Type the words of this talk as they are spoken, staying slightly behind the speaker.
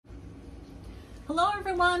Hello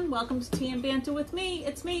everyone, welcome to Tea and Banter with me.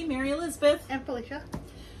 It's me, Mary Elizabeth. And Felicia.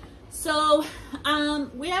 So, I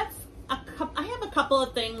have a couple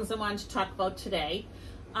of things I wanted to talk about today.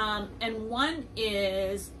 And one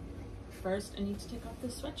is, first I need to take off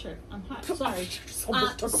this sweatshirt. I'm hot, sorry.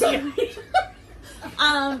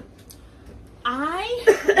 I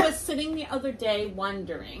was sitting the other day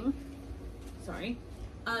wondering,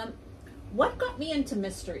 what got me into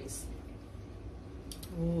mysteries?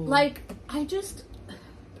 Ooh. Like,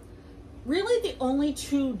 really the only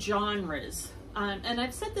two genres, and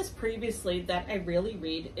I've said this previously, that I really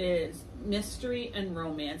read is mystery and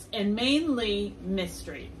romance, and mainly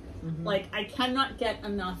mystery. Mm-hmm. Like, I cannot get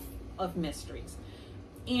enough of mysteries.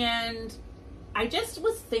 And I just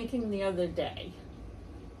was thinking the other day,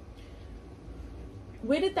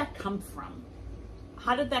 where did that come from?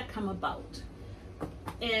 How did that come about?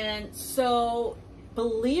 And so,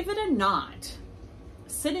 believe it or not,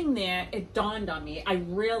 sitting there, it dawned on me. I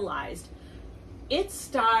realized it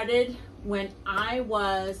started when I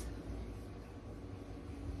was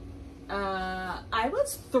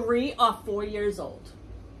 3 or 4 years old.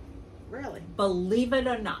 Really? Believe it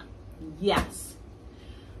or not. Yes.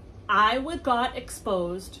 I got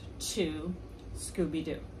exposed to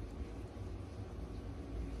Scooby-Doo.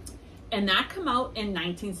 And that came out in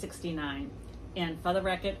 1969. And for the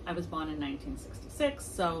record, I was born in 1966,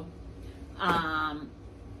 so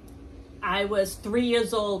I was 3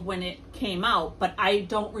 years old when it came out, but I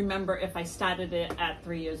don't remember if I started it at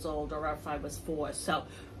 3 years old or if I was 4. So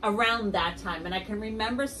around that time. And I can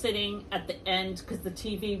remember sitting at the end, because the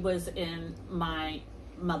TV was in my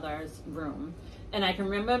mother's room. And I can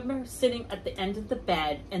remember sitting at the end of the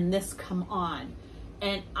bed and this come on.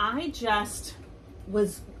 And I just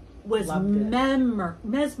was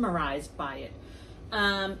mesmerized by it.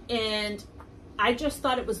 And I just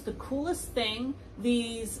thought it was the coolest thing.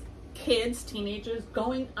 These kids, teenagers,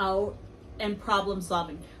 going out and problem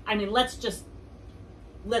solving. I mean, let's just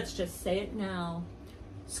say it now.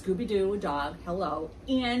 Scooby-Doo, a dog, hello,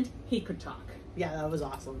 and he could talk. Yeah, that was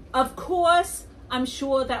awesome. Of course, I'm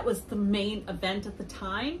sure that was the main event at the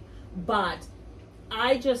time, but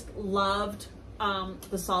I just loved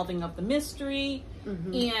the solving of the mystery.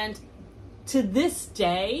 Mm-hmm. And to this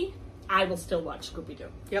day, I will still watch Scooby-Doo.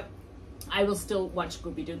 Yep. I will still watch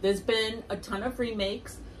Scooby-Doo. There's been a ton of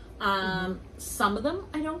remakes. Some of them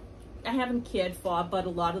I haven't cared for, but a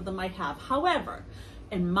lot of them I have. However,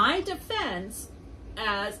 in my defense,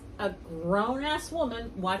 as a grown-ass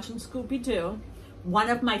woman watching Scooby-Doo, one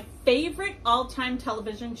of my favorite all-time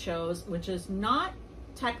television shows, which is not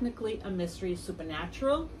technically a mystery,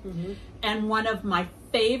 Supernatural, and one of my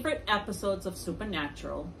favorite episodes of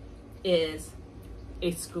Supernatural is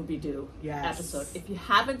a Scooby-Doo episode. If you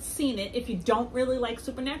haven't seen it, if you don't really like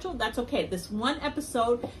Supernatural, that's okay. This one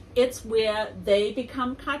episode, it's where they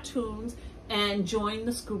become cartoons and join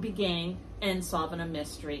the Scooby Gang and solving a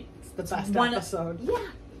mystery. It's the best episode. Yeah,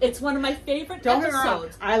 it's one of my favorite Don't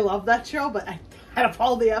episodes. Get me wrong, I love that show, but out of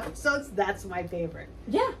all the episodes, that's my favorite.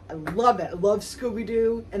 Yeah. I love it. I love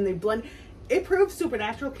Scooby-Doo, and they blend. It proves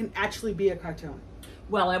Supernatural can actually be a cartoon.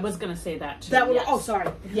 Well, I was going to say that too. Yes. Oh, sorry.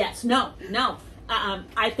 Yes, no.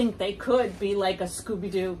 I think they could be like a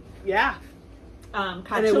Scooby-Doo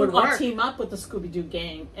cartoon or team up with the Scooby-Doo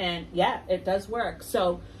gang. And yeah, it does work.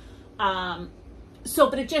 So, but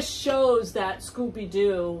it just shows that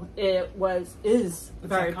Scooby-Doo, is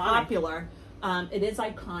very popular. It is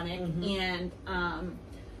iconic. And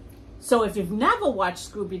so if you've never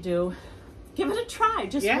watched Scooby-Doo, give it a try.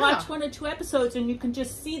 Just watch 1 or 2 episodes and you can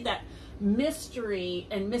just see that mystery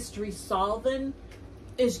and mystery solving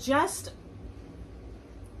is just...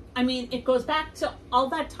 I mean, it goes back to all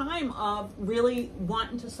that time of really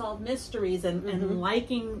wanting to solve mysteries and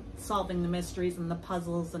liking solving the mysteries and the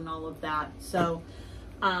puzzles and all of that. So,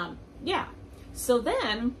 yeah. So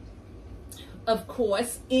then, of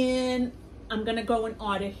course, I'm going to go in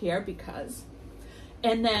order here because...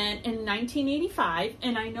 And then in 1985,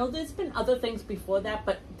 and I know there's been other things before that,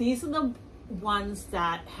 but these are the ones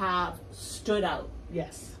that have stood out.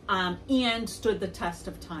 Yes. And stood the test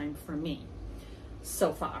of time for me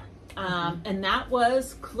so far. And that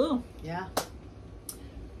was Clue. Yeah.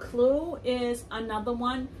 Clue is another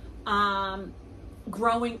one.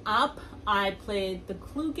 Growing up, I played the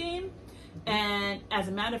Clue game. And as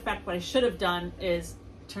a matter of fact, what I should have done is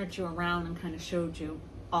turned you around and kind of showed you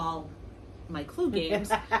all my Clue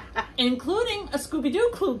games, including a Scooby-Doo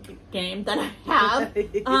Clue game that I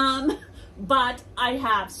have. But I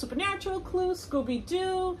have Supernatural Clue,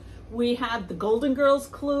 Scooby-Doo. We have the Golden Girls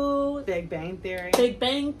Clue. Big Bang Theory.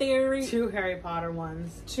 2 Harry Potter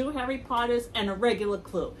ones. 2 Harry Potters and a regular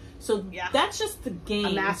Clue. So that's just the game.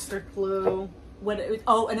 A Master Clue.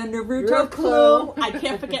 and a Naruto clue. I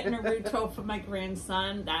can't forget Naruto for my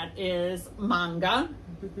grandson. That is manga,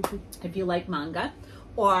 if you like manga,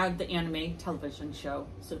 or the anime television show,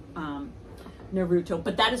 Naruto.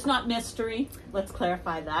 But that is not mystery. Let's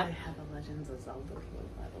clarify that. I have a Legends of Zelda clue,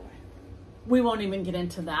 by the way. We won't even get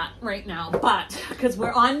into that right now, but because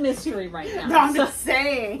we're on mystery right now. No, I'm just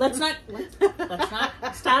saying. Let's not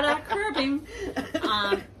start our curbing.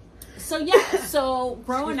 So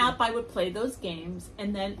growing up, I would play those games,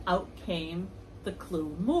 and then out came the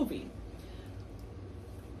Clue movie.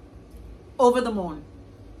 Over the Moon.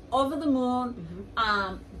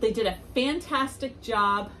 Mm-hmm. They did a fantastic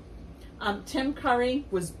job. Tim Curry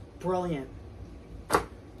was brilliant.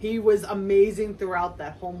 He was amazing throughout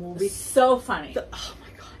that whole movie. So funny. Oh my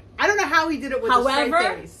god! I don't know how he did it with a straight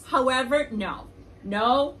face. However, no.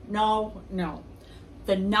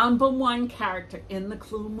 The number one character in the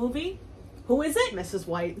Clue movie, who is it? Mrs.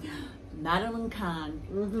 White. Madeline Kahn.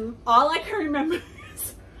 Mm-hmm. All I can remember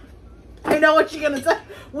is... I know what you're going to say.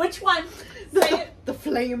 Which one? The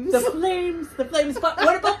flames. The flames. But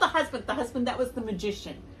what about the husband? The husband that was the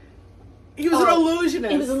magician. He was an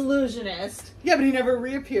illusionist. He was an illusionist. Yeah, but he never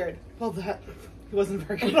reappeared. Well, he wasn't a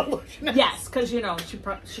very good illusionist. Yes, because, she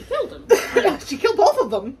killed him. Yeah, she killed both of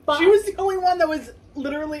them. But she was the only one that was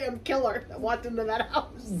literally a killer that walked into that house.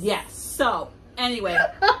 Yes. So, anyway,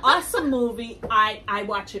 awesome movie. I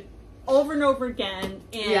watch it over and over again.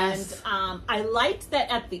 And yes. I liked that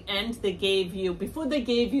at the end before they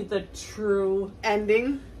gave you the true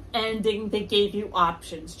ending, they gave you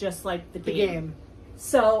options, just like the game.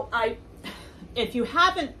 So, if you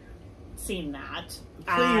haven't seen that,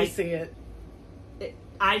 please see it.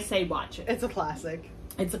 I say watch it. It's a classic.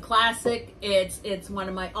 It's a classic. It's one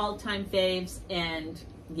of my all-time faves, and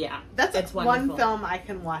yeah, it's one film I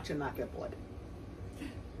can watch and not get bored.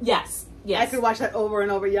 Yes. I could watch that over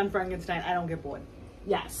and over. Young Frankenstein. I don't get bored.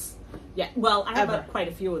 Yes. Yeah. Well, I have quite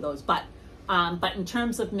a few of those, but in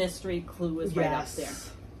terms of mystery, Clue is right up there.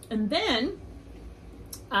 And then,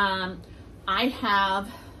 I have.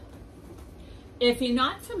 If you're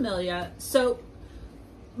not familiar, so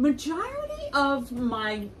majority of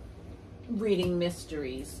my reading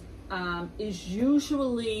mysteries is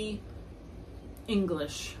usually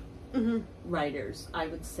English writers, I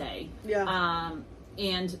would say. Yeah.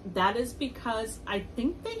 And that is because I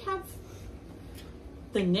think they have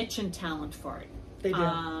the niche and talent for it. They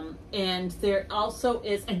do. And there also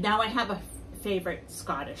is, and now I have a favorite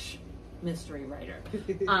Scottish mystery writer,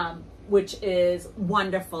 which is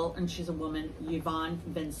wonderful, and she's a woman, Yvonne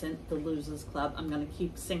Vincent, The Losers Club. I'm going to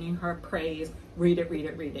keep singing her praise. Read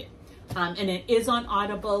it. And it is on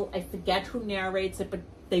Audible. I forget who narrates it, but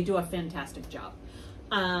they do a fantastic job.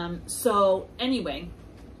 But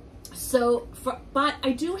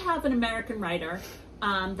I do have an American writer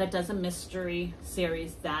that does a mystery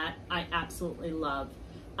series that I absolutely love.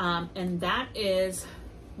 And that is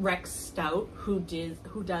Rex Stout, who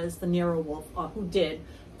does the Nero Wolf, or who did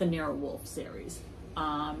the Nero Wolf series.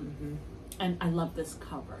 And I love this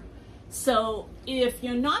cover. So if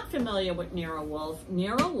you're not familiar with Nero Wolf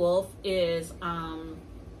is, I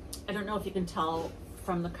don't know if you can tell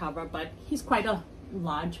from the cover, but he's quite a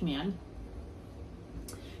large man.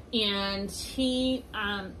 And he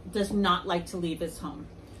does not like to leave his home.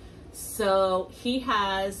 So he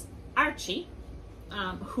has Archie,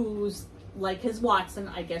 who's like his Watson,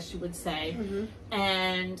 I guess you would say.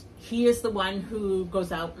 And he is the one who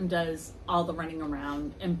goes out and does all the running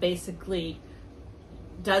around and basically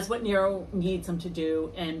does what Nero needs him to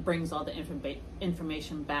do and brings all the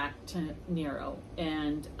information back to Nero.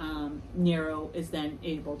 And Nero is then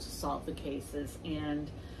able to solve the cases. And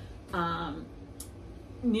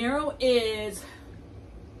Nero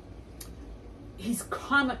he's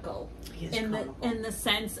comical. In the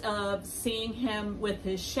sense of seeing him with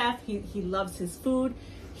his chef. He loves his food.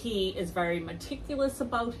 He is very meticulous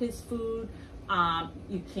about his food.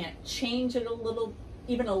 You can't change it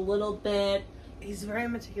even a little bit. He's very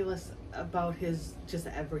meticulous about his just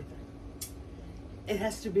everything. It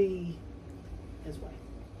has to be his way.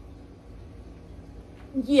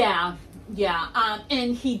 Yeah.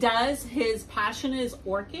 And his passion is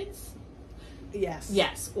orchids.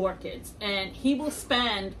 Yes, orchids. And he will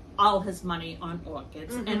spend all his money on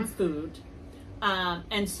orchids and food.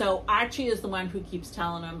 And so Archie is the one who keeps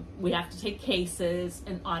telling him, we have to take cases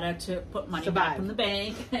in order to put money back in the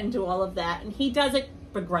bank and do all of that. And he does it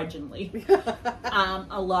begrudgingly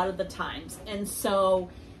a lot of the times. And so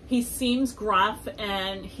he seems gruff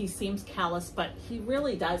and he seems callous, but he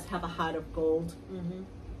really does have a heart of gold.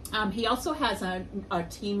 He also has a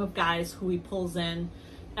team of guys who he pulls in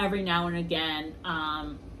every now and again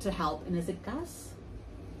to help. And is it Gus?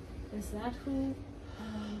 Is that who?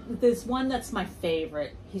 There's one that's my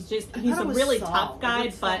favorite. He's a really tough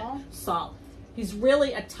guy, but Saul. He's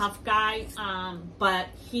really a tough guy, but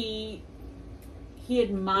he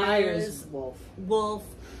admires Wolf,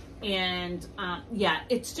 and yeah,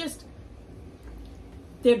 it's just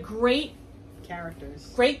they're great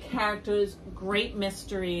characters, great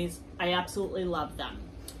mysteries. I absolutely love them.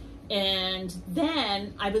 And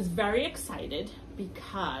then I was very excited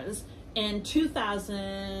because in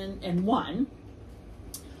 2001,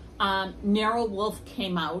 Nero Wolf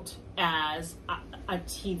came out as a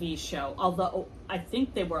TV show, although I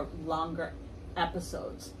think they were longer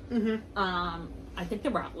episodes. Mm-hmm. I think they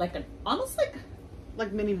were almost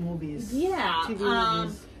like mini movies. Yeah. TV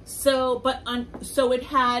movies. So it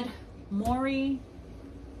had Maury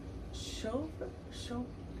Shokin?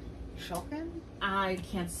 I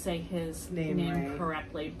can't say his name right.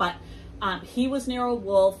 correctly, but he was Nero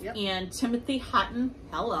Wolf, yep. and Timothy Hutton,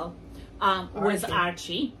 was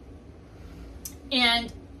Archie.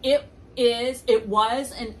 And it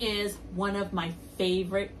was and is one of my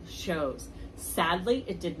favorite shows. Sadly,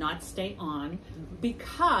 it did not stay on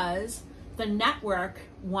because the network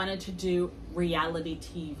wanted to do reality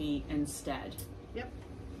TV instead. Yep.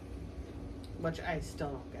 Which I still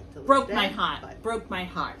don't get to. Broke my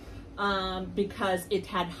heart. Because it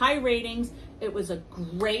had high ratings. It was a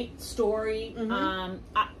great story. Mm-hmm.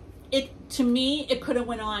 To me, it could have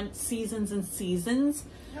went on seasons and seasons.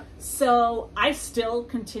 Yep. So I still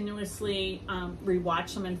continuously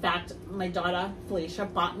rewatch them. In fact, my daughter Felicia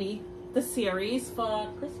bought me the series for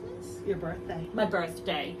Christmas. Your birthday. My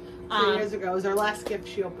birthday. 3 years ago. It was our last gift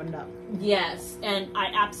she opened up. Yes, and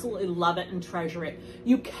I absolutely love it and treasure it.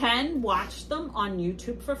 You can watch them on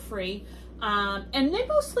YouTube for free. And they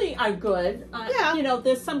mostly are good. Yeah. You know,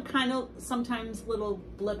 there's sometimes little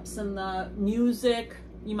blips in the music.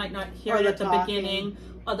 You might not hear it at the beginning,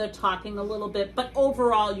 or they're talking a little bit, but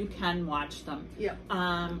overall you can watch them. Yeah.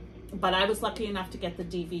 But I was lucky enough to get the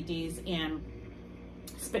DVDs, and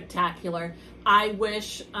spectacular. I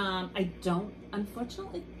wish,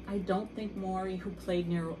 unfortunately, I don't think Maury, who played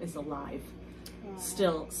Nero, is alive.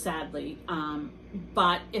 Still, sadly.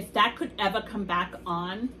 But if that could ever come back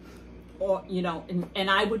on, or, you know,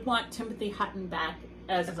 and I would want Timothy Hutton back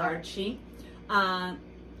as Archie.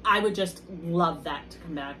 I would just love that to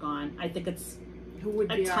come back on. I think it's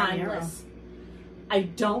timeless. I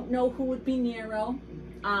don't know who would be Nero,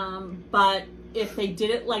 but if they did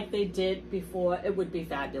it like they did before, it would be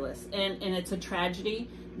fabulous. And it's a tragedy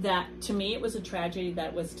that, to me, it was a tragedy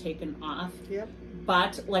that was taken off. Yep.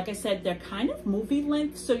 But like I said, they're kind of movie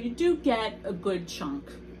length, so you do get a good chunk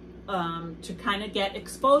to kind of get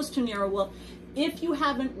exposed to Nero Wolf. If you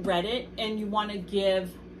haven't read it and you want to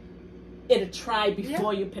give it a try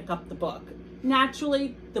before you pick up the book.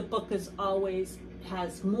 Naturally, the book has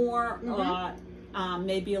more,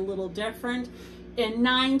 maybe a little different. And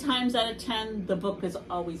 9 times out of 10, the book is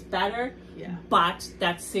always better. Yeah. But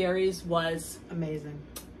that series was amazing,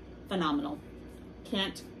 phenomenal.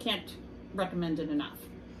 Can't recommend it enough.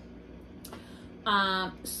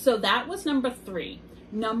 So that was number 3.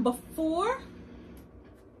 Number 4,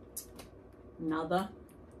 another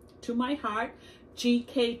to my heart,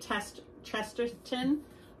 G.K. Chesterton,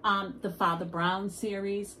 the Father Brown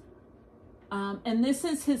series. And this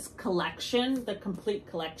is his collection, the complete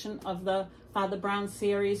collection of the Father Brown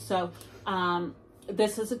series. So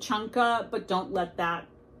this is a chunker, but don't let that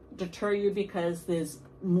deter you, because there's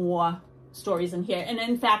more stories in here. And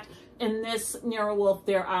in fact, in this Nero Wolf,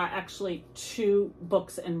 there are actually 2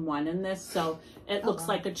 books in one in this. So it looks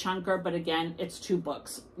like a chunker, but again, it's 2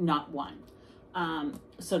 books, not 1.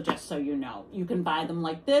 So just so you know, you can buy them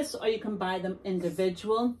like this, or you can buy them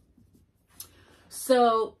individual.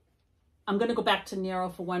 So I'm going to go back to Nero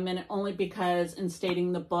for 1 minute, only because in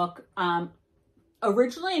stating the book,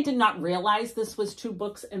 originally I did not realize this was 2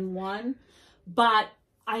 books in one, but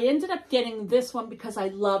I ended up getting this one because I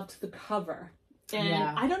loved the cover.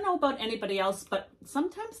 And I don't know about anybody else, but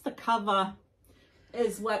sometimes the cover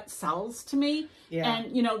is what sells to me. Yeah.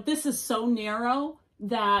 And, you know, this is so Nero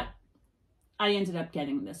that I ended up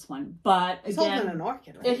getting this one. But again, an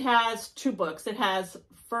orchid, right? It has 2 books. It has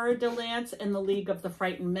Fer de Lance and the League of the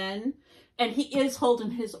Frightened Men. And he is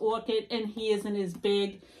holding his orchid, and he is in his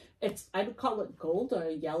big, I would call it gold or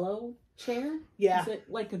yellow chair. Yeah. Is it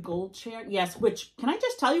like a gold chair? Yes, which, can I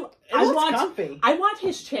just tell you, I want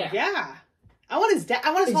his chair. Yeah. I want his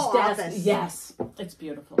whole office. Yes. It's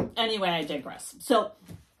beautiful. Anyway, I digress. So,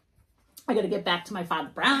 I got to get back to my Father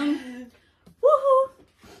Brown. Woohoo!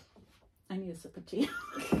 I need a sip of tea.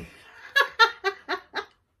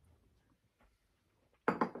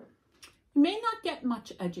 You may not get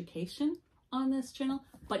much education on this channel,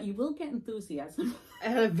 but you will get enthusiasm.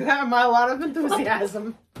 And a lot of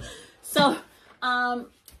enthusiasm. So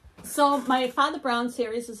my Father Brown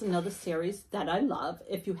series is another series that I love.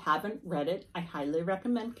 If you haven't read it, I highly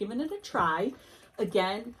recommend giving it a try.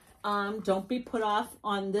 Again, don't be put off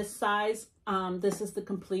on this size. This is the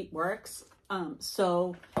complete works.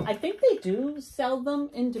 So I think they do sell them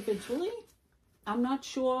individually. I'm not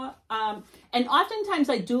sure. And oftentimes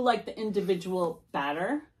I do like the individual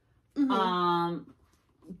better.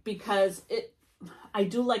 Because I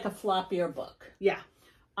do like a floppier book. Yeah.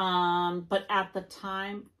 But at the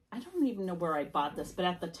time, I don't even know where I bought this, but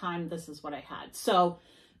at the time, this is what I had. So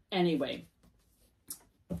anyway,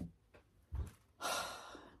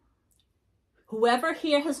 whoever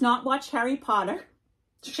here has not watched Harry Potter,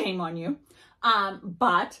 shame on you.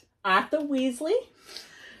 But Arthur Weasley.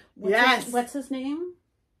 What's his name?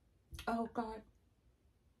 Oh God.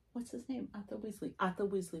 What's his name? Arthur Weasley. Arthur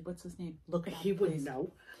Weasley. What's his name? Look it up. He wouldn't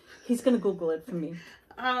know. He's going to Google it for me.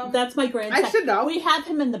 That's my grandson. I should know. We have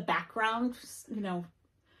him in the background. You know,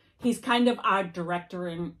 he's kind of our director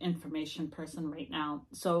and information person right now.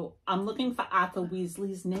 So I'm looking for Arthur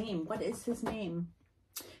Weasley's name. What is his name?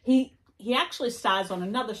 He actually stars on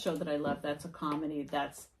another show that I love. That's a comedy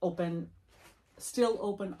that's still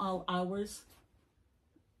open all hours.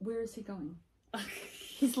 Where is he going?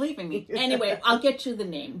 He's leaving me. Anyway, I'll get you the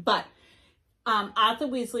name. But Arthur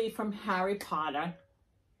Weasley from Harry Potter.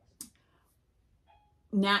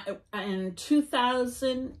 Now, in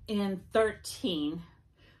 2013,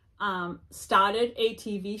 started a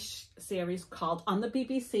TV series called on the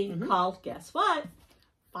BBC called, guess what?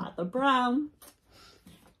 Father Brown.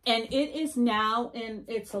 And it is now in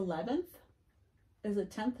its 11th. Is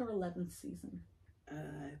it 10th or 11th season?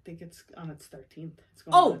 I think it's on its 13th. It's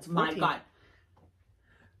going on its 14th. My God.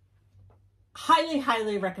 Highly,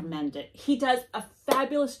 highly recommend it. He does a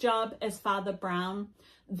fabulous job as Father Brown.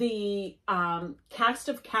 The cast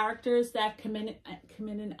of characters that come in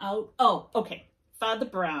and out. Oh, okay. Father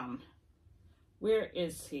Brown. Where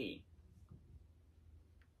is he?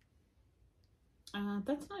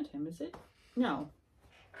 That's not him, is it? No.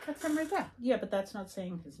 That's him right there. Yeah, but that's not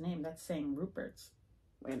saying his name. That's saying Rupert's.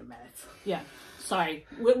 Wait a minute. Yeah. Sorry.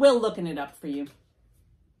 We're looking it up for you.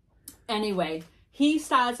 Anyway, he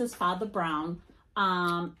stars as Father Brown,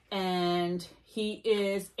 and he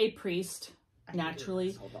is a priest,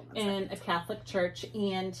 naturally, in a Catholic church,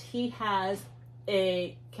 and he has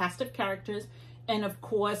a cast of characters, and of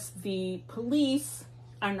course, the police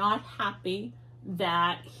are not happy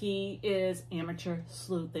that he is amateur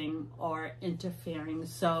sleuthing or interfering,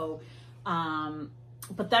 so,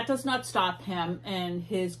 but that does not stop him and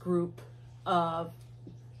his group of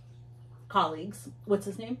colleagues. What's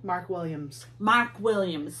his name? Mark Williams. Mark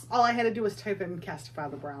Williams. All I had to do was type in cast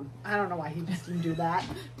Father Brown. I don't know why he just didn't do that.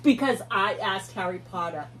 Because I asked Harry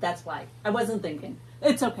Potter. That's why. I wasn't thinking.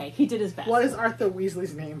 It's okay. He did his best. What is Arthur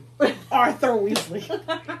Weasley's name? Arthur Weasley.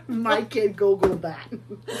 My kid Googled that.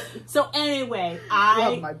 So anyway,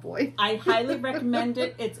 love my boy. I highly recommend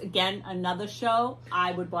it. It's, again, another show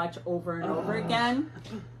I would watch over and over again.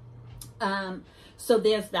 So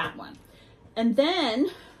there's that one. And then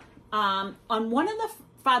on one of the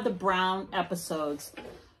Father Brown episodes,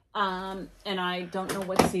 and I don't know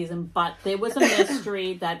what season, but there was a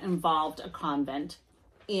mystery that involved a convent.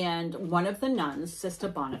 And one of the nuns, Sister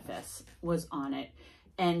Boniface, was on it.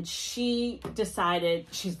 And she decided,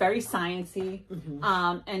 she's very sciencey,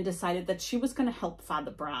 and decided that she was going to help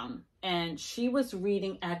Father Brown. And she was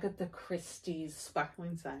reading Agatha Christie's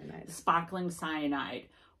Sparkling Cyanide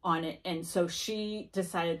on it. And so she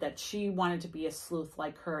decided that she wanted to be a sleuth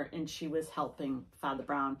like her, and she was helping Father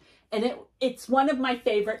Brown. And it's one of my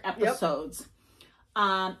favorite episodes.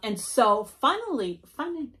 Yep. And so funnily,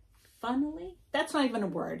 that's not even a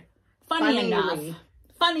word. Funny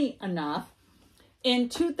enough, in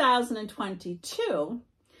 2022,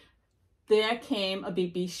 there came a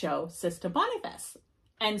BBC show, Sister Boniface.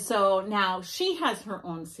 And so now she has her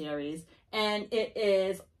own series, and it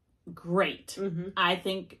is great. I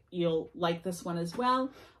think you'll like this one as well.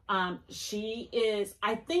 I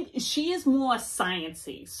think she is more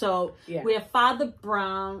sciencey. So where Father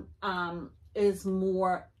Brown is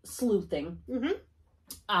more sleuthing.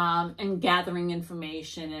 And gathering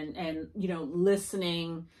information and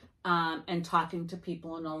listening and talking to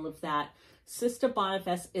people and all of that. Sister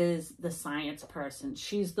Boniface is the science person.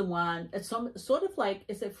 She's the one, it's sort of like,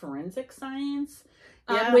 is it forensic science?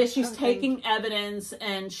 Where she's taking evidence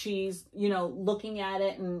and she's, looking at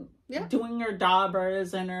it and doing her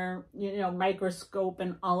daubers and her, microscope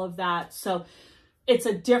and all of that. So it's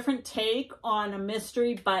a different take on a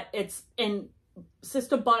mystery, but it's in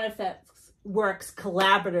Sister Boniface works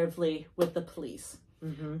collaboratively with the police.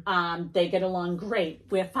 They get along great.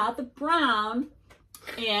 Where Father Brown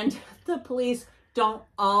and the police don't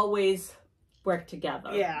always work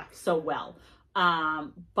together so well.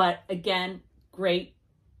 But again, great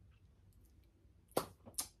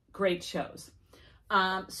shows.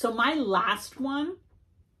 So my last one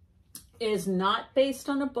is not based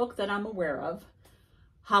on a book that I'm aware of.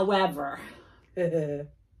 However,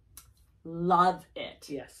 love it.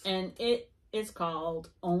 Yes. And it is called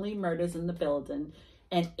Only Murders in the Building.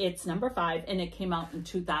 And it's number 5, and it came out in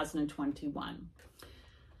 2021.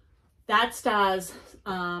 That stars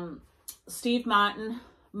Steve Martin,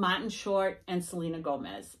 Martin Short, and Selena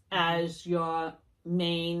Gomez as your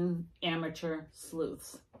main amateur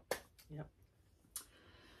sleuths. Yep.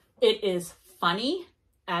 It is funny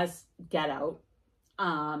as get out.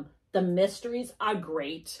 The mysteries are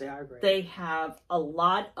great. They are great. They have a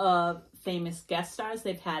lot of famous guest stars.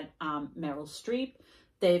 They've had Meryl Streep.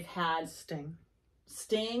 They've had Sting.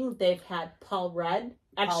 They've had Paul Rudd.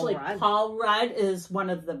 Actually, Paul Rudd is was one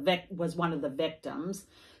of the victims.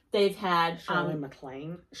 They've had Shirley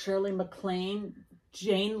MacLaine,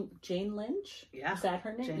 Jane Lynch. Yeah, is that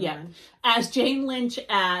her name? Jane Lynch. As Jane Lynch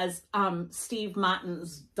as Steve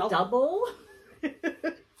Martin's double.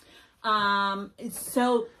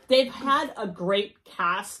 So they've had a great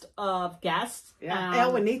cast of guests. Yeah.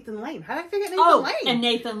 And Nathan Lane. How did I forget Nathan Lane? And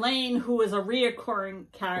Nathan Lane, who is a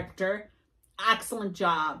reoccurring character. Excellent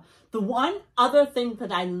job. The one other thing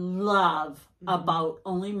that I love about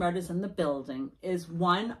Only Murders in the Building is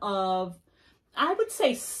one of, I would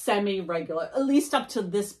say, semi-regular, at least up to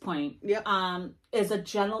this point, is a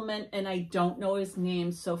gentleman, and I don't know his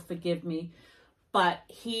name, so forgive me, but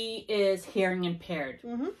he is hearing impaired.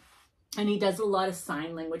 And he does a lot of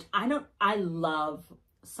sign language. I love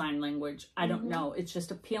sign language. I don't know. It's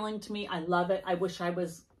just appealing to me. I love it. I wish I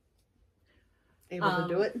was able to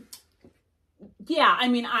do it. Yeah, I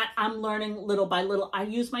mean, I'm learning little by little. I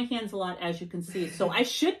use my hands a lot, as you can see. So I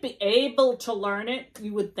should be able to learn it,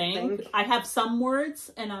 you would think. I have some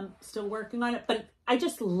words, and I'm still working on it. But I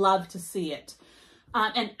just love to see it.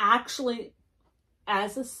 And actually,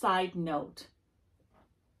 as a side note,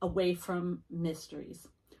 away from mysteries,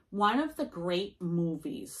 one of the great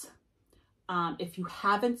movies, if you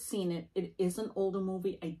haven't seen it, it is an older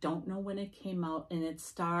movie. I don't know when it came out, and it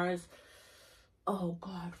stars... Oh,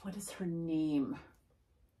 God, what is her name?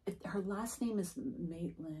 Her last name is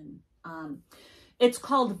Maitland. It's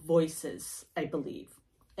called Voices, I believe.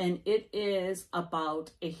 And it is about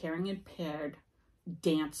a hearing impaired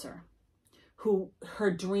dancer who her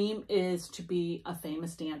dream is to be a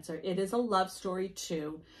famous dancer. It is a love story,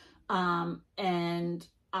 too. But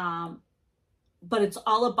it's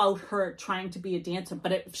all about her trying to be a dancer.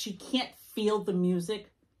 But if she can't feel the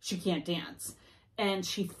music, she can't dance. And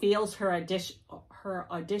she fails her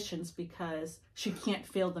auditions because she can't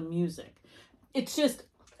feel the music. It's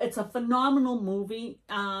a phenomenal movie.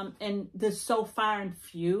 And there's so far and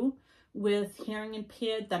few with hearing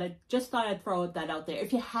impaired that I just thought I'd throw that out there.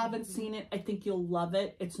 If you haven't seen it, I think you'll love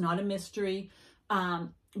it. It's not a mystery,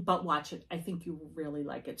 but watch it. I think you will really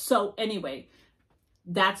like it. So anyway,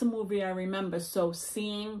 that's a movie I remember. So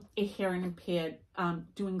seeing a hearing impaired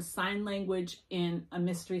doing sign language in a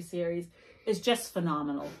mystery series is just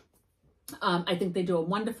phenomenal. I think they do a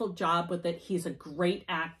wonderful job with it. He's a great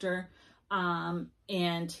actor.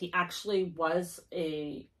 And he actually was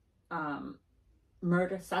a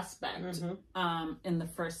murder suspect in the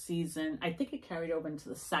first season. I think it carried over into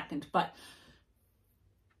the second.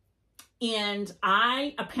 And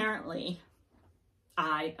I apparently,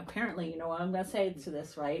 you know what I'm going to say to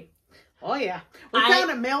this, right? Oh, yeah. We found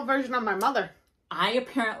a male version of my mother. I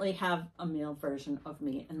apparently have a male version of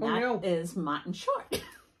me, and that is Martin Short.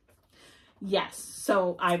 Yes,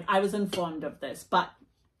 so I was informed of this, but...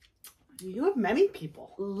 You have many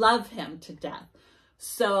people. Love him to death.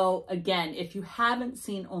 So, again, if you haven't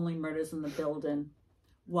seen Only Murders in the Building,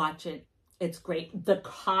 watch it. It's great. The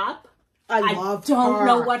cop... I don't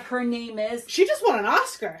know what her name is. She just won an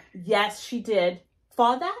Oscar. Yes, she did.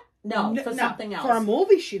 For that? No, for something else. For a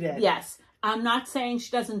movie she did. Yes. I'm not saying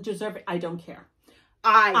she doesn't deserve it. I don't care.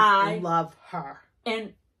 I love her.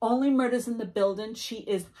 And Only Murders in the Building, she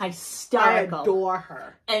is hysterical. I adore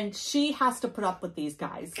her. And she has to put up with these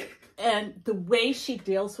guys. And the way she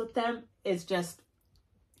deals with them is just...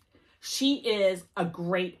 She is a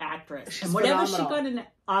great actress. She's and whatever phenomenal. she got an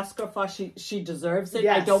Oscar for, she deserves it.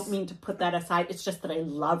 Yes. I don't mean to put that aside. It's just that I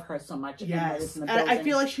love her so much. Yes. And I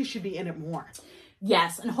feel like she should be in it more.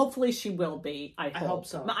 Yes, and hopefully she will be. I hope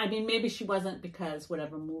so. I mean, maybe she wasn't because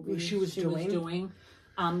whatever movie she was doing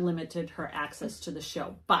limited her access to the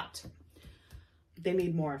show. But They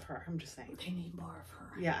need more of her. I'm just saying. They need more of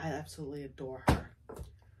her. Yeah, I absolutely adore her.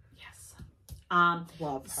 Yes.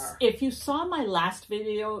 Love her. If you saw my last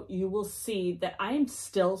video, you will see that I am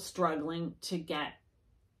still struggling to get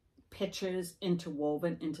pictures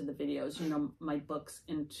interwoven into the videos, you know, my books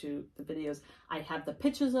into the videos. I have the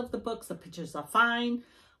pictures of the books. The pictures are fine.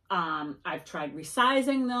 I've tried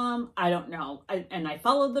resizing them. I don't know. And I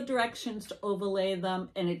follow the directions to overlay them,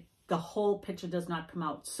 and the whole picture does not come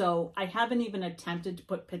out. So I haven't even attempted to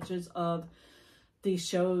put pictures of these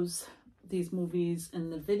shows, these movies in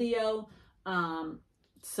the video.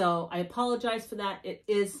 So I apologize for that. It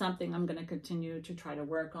is something I'm going to continue to try to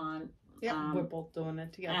work on. Yeah, we're both doing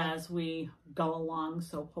it together as we go along.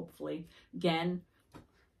 So hopefully, again,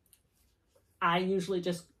 I usually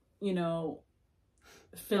just, you know,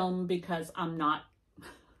 film because I'm not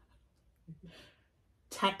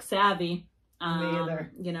tech savvy. Me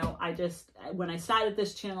either. You know, when I started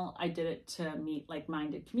this channel, I did it to meet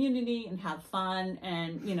like-minded community and have fun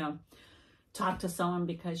and, you know, talk to someone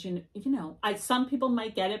because, you know, some people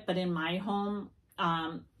might get it, but in my home,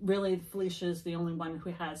 really Felicia is the only one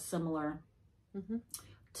who has similar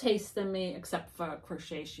taste than me, except for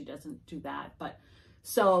crochet. She doesn't do that. But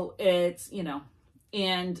so it's, you know,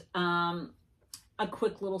 and a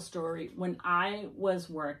quick little story. When I was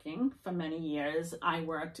working for many years, I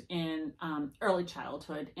worked in early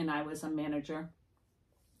childhood, and I was a manager.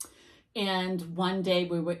 And one day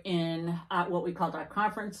we were in what we called our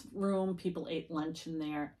conference room. People ate lunch in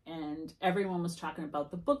there, and everyone was talking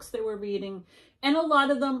about the books they were reading. And a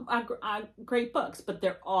lot of them are great books, but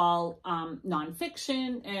they're all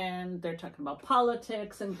nonfiction, and they're talking about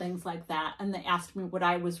politics and things like that. And they asked me what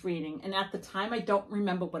I was reading. And at the time, I don't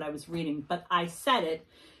remember what I was reading, but I said it.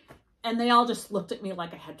 And they all just looked at me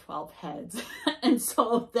like I had 12 heads. And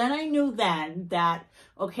so then I knew then that,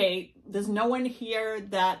 okay, there's no one here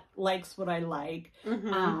that likes what I like.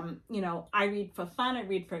 You know, I read for fun. I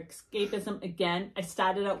read for escapism. Again, I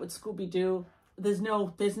started out with Scooby-Doo. There's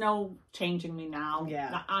no changing me now.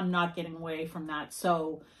 Yeah. I'm not getting away from that.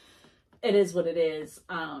 So it is what it is.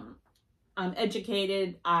 I'm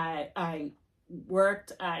educated. I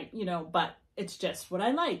worked, you know, but it's just what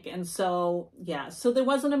I like. And so, yeah, so there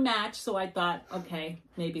wasn't a match. So I thought, okay,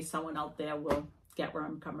 maybe someone out there will get where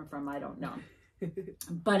I'm coming from. I don't know.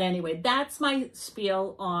 But anyway, that's my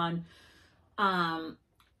spiel on,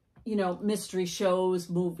 you know, mystery shows,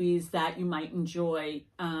 movies that you might enjoy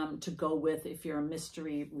to go with if you're a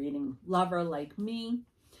mystery reading lover like me.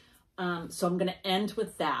 So I'm going to end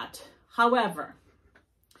with that. However,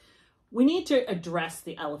 we need to address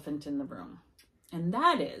the elephant in the room. And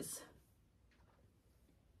that is,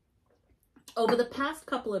 over the past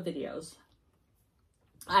couple of videos,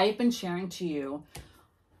 I've been sharing to you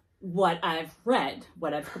what I've read,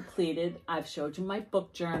 what I've completed. I've showed you my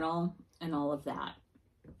book journal and all of that.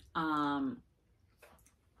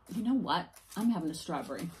 You know what? I'm having a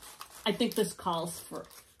strawberry. I think this calls for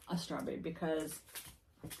a strawberry because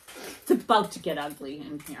it's about to get ugly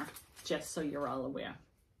in here, just so you're all aware.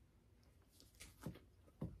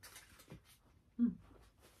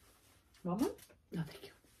 Want one? No, thank you.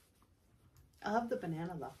 I love the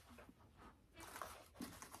banana though.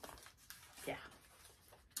 Yeah.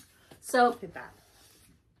 So, look at that.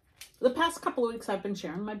 The past couple of weeks I've been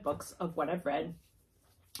sharing my books of what I've read,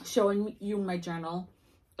 showing you my journal,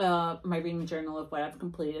 my reading journal of what I've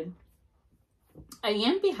completed. I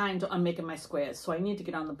am behind on making my squares, so I need to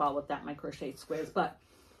get on the ball with that, my crochet squares. But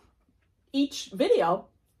each video,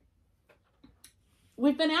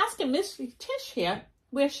 we've been asking Miss Tish here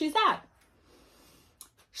where she's at.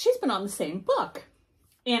 She's been on the same book,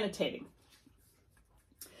 annotating.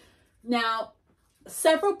 Now,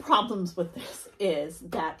 several problems with this is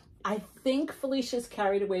that I think Felicia's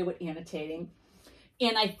carried away with annotating,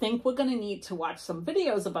 and I think we're going to need to watch some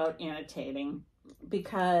videos about annotating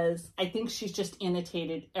because I think she's just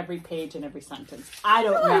annotated every page and every sentence. I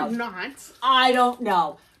don't know. I'm not. I don't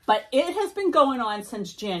know. But it has been going on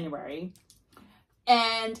since January,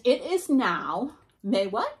 and it is now May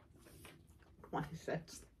what?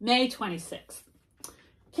 26th. May 26th.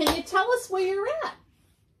 Can you tell us where you're at?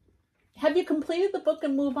 Have you completed the book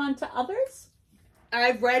and move on to others?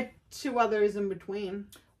 I've read 2 others in between.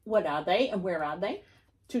 What are they and where are they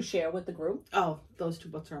to share with the group? Oh, those 2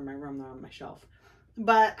 books are in my room. They're on my shelf.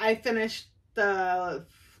 But I finished the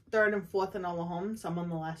 3rd and 4th Enola Holmes. I'm on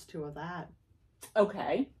the last 2 of that.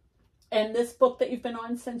 Okay. And this book that you've been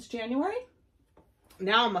on since January?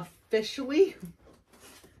 Now I'm officially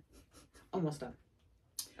almost done.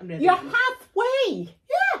 You're halfway.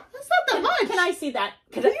 Yeah, that's not that much. Can I see that?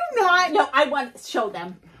 Can you not? No, I want to show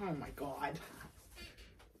them. Oh my God.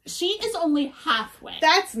 She is only halfway.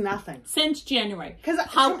 That's nothing. Since January.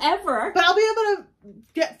 However... But I'll be able to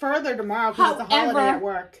get further tomorrow because it's a holiday at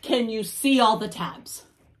work. Can you see all the tabs?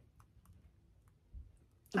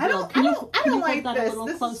 I don't like this.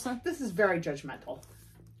 This is very judgmental.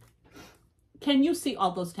 Can you see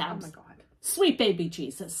all those tabs? Oh my God. Sweet baby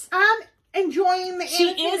Jesus. I'm enjoying the She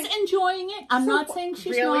is enjoying it. I'm not saying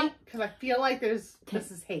she's not. Because I feel like this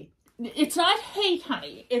is hate. It's not hate,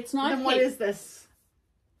 honey. It's not hate. Then what is this?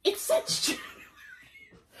 It's since January.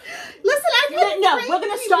 Listen, we're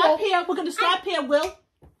going to stop here. We're going to stop here, Will.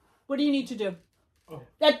 What do you need to do? Oh.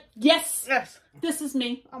 Yes. This is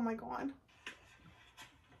me. Oh my God.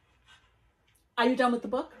 Are you done with the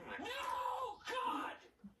book? No, God.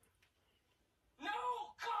 No,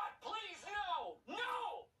 God, please, no.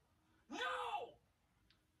 No. No.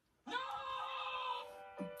 No.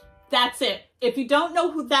 That's it. If you don't know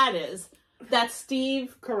who that is, that's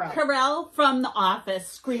Steve Carell from The Office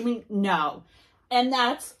screaming no. And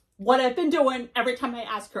that's what I've been doing every time I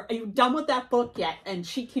ask her, are you done with that book yet? And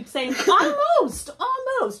she keeps saying, almost.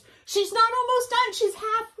 She's not almost done. She's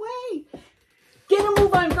halfway. Get a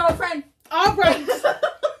move on, girlfriend. All right.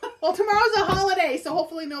 Well, tomorrow's a holiday, so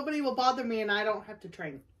hopefully nobody will bother me and I don't have to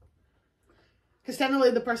train. Because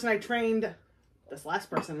technically the person I trained, this last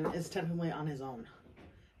person, is technically on his own.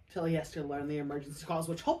 Until he has to learn the emergency calls,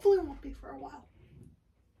 which hopefully won't be for a while.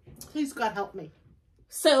 Please, God, help me.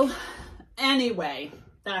 So, anyway,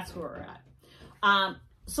 that's where we're at.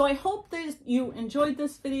 So I hope that you enjoyed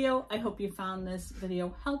this video. I hope you found this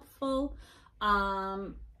video helpful.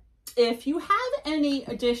 If you have any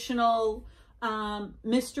additional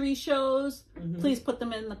mystery shows, please put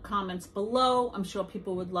them in the comments below. I'm sure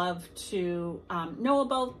people would love to know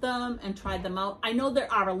about them and try them out. I know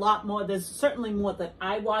there are a lot more. There's certainly more that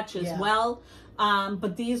I watch as well.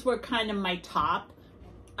 But these were kind of my top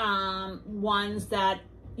ones that,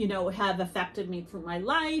 you know, have affected me through my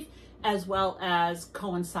life, as well as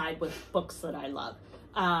coincide with books that I love.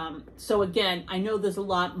 So again, I know there's a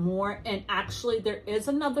lot more, and actually there is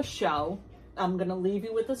another show, I'm going to leave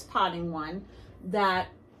you with this potting one, that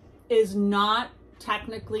is not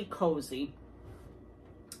technically cozy,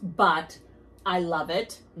 but I love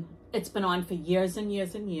it. It's been on for years and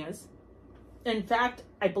years and years. In fact,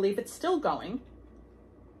 I believe it's still going,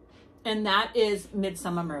 and that is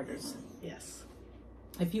Midsummer Murders. Yes.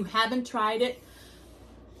 If you haven't tried it,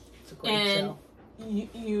 it's a great show.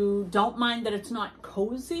 You don't mind that it's not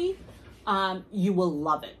cozy, you will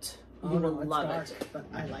love it. You will love it. But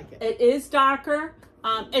I like it. It is darker.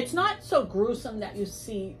 It's not so gruesome that you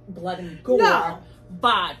see blood and gore,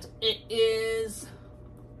 but it is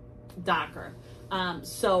darker.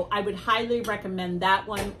 So I would highly recommend that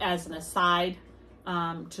one as an aside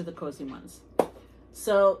to the cozy ones.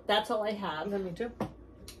 So that's all I have. And then me too.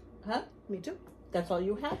 Huh? Me too. That's all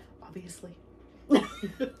you have? Obviously.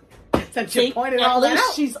 Since you pointed all that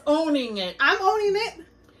out. She's owning it. I'm owning it.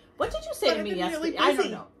 What did you say to me yesterday? I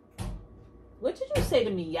don't know. What did you say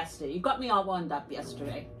to me yesterday? You got me all wound up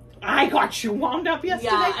yesterday. I got you wound up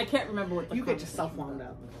yesterday? Yeah, I can't remember what the You get yourself wound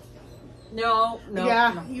up. No.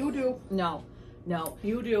 Yeah, you do. No.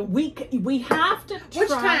 You do. We have to try. Which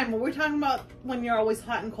time? Were we talking about when you're always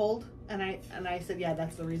hot and cold? And I said, yeah,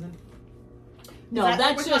 that's the reason. No,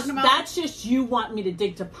 that's just you want me to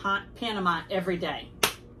dig to Panama every day.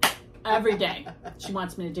 Every day. She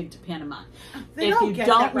wants me to dig to Panama. If you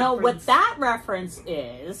don't know what that reference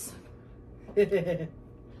is, this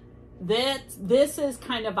is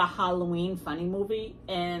kind of a Halloween funny movie,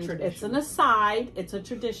 and it's an aside. It's a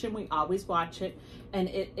tradition. We always watch it, and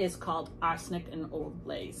it is called Arsenic and Old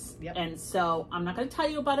Lace. Yep. And so I'm not going to tell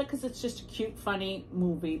you about it because it's just a cute, funny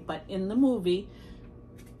movie. But in the movie,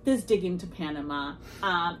 there's digging to Panama.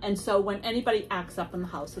 And so when anybody acts up in the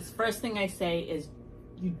house, the first thing I say is,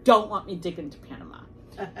 you don't want me digging to Panama.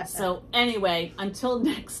 So anyway, until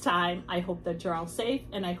next time, I hope that you're all safe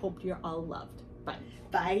and I hope you're all loved. Bye.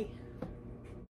 Bye.